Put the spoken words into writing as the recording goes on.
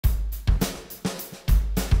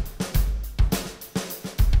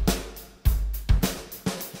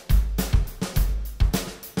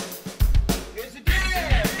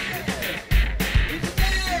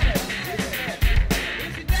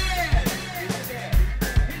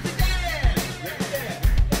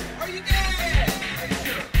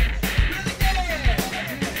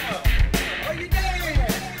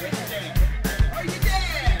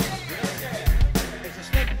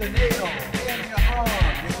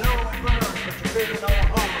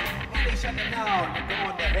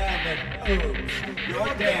Oops, you're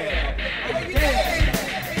dead. Are you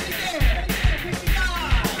dead?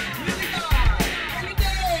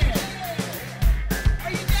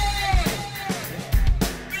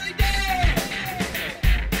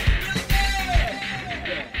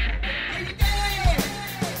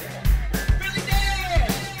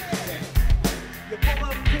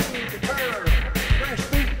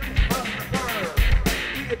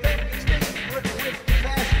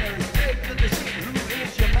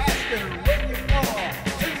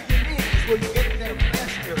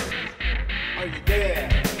 Are you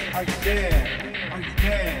dead? Are you dead? Are you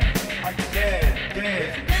dead? Are you dead?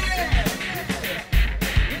 Dead.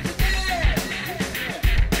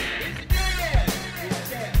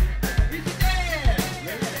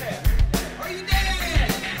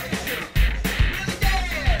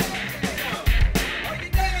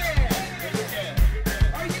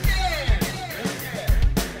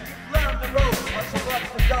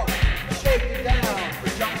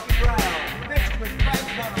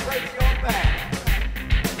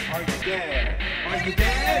 Are you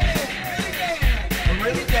dead?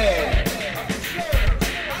 Really dead? Are you sure?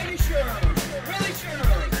 Are you sure? Really sure?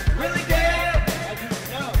 Really dead?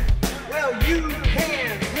 No. Well, you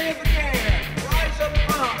can live again. Rise up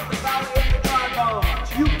from the valley of the dry bones.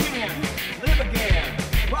 You can live again.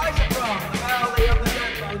 Rise up from the valley of the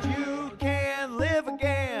dead bones. You can live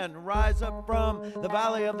again. Rise up from the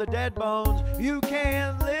valley of the dead bones. You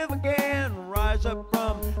can live again. Rise up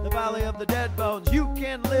from the valley of the dead bones. You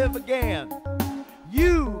can live again.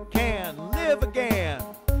 You can live again.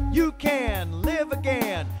 You can live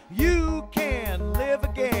again. You can live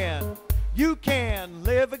again. You can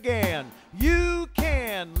live again. You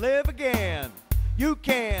can live again. You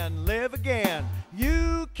can live again.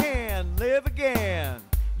 You can live again.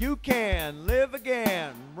 You can live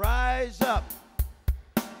again. Rise up.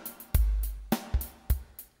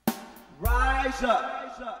 Rise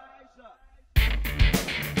up.